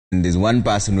There's one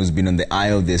person who's been on the eye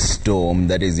of the storm,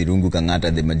 that is Irungu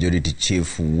Kang'ata, the majority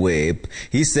chief whip.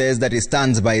 He says that he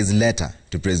stands by his letter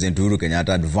to President Uhuru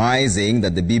Kenyatta advising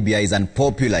that the BBI is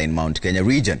unpopular in Mount Kenya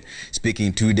region.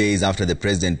 Speaking 2 days after the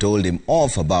president told him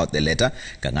off about the letter,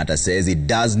 Kang'ata says he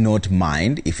does not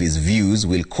mind if his views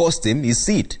will cost him his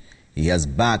seat. He has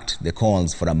backed the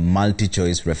calls for a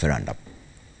multi-choice referendum.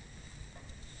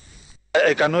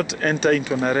 I cannot enter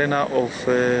into an arena of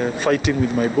fighting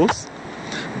with my boss.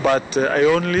 But I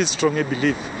only strongly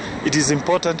believe it is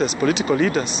important as political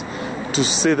leaders to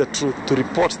say the truth, to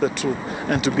report the truth,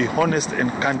 and to be honest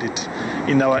and candid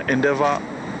in our endeavor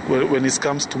when it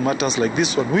comes to matters like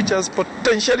this one, which has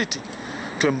potentiality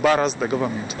to embarrass the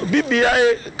government.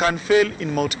 BBI can fail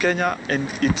in Mount Kenya and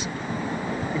it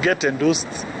get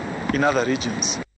endorsed in other regions.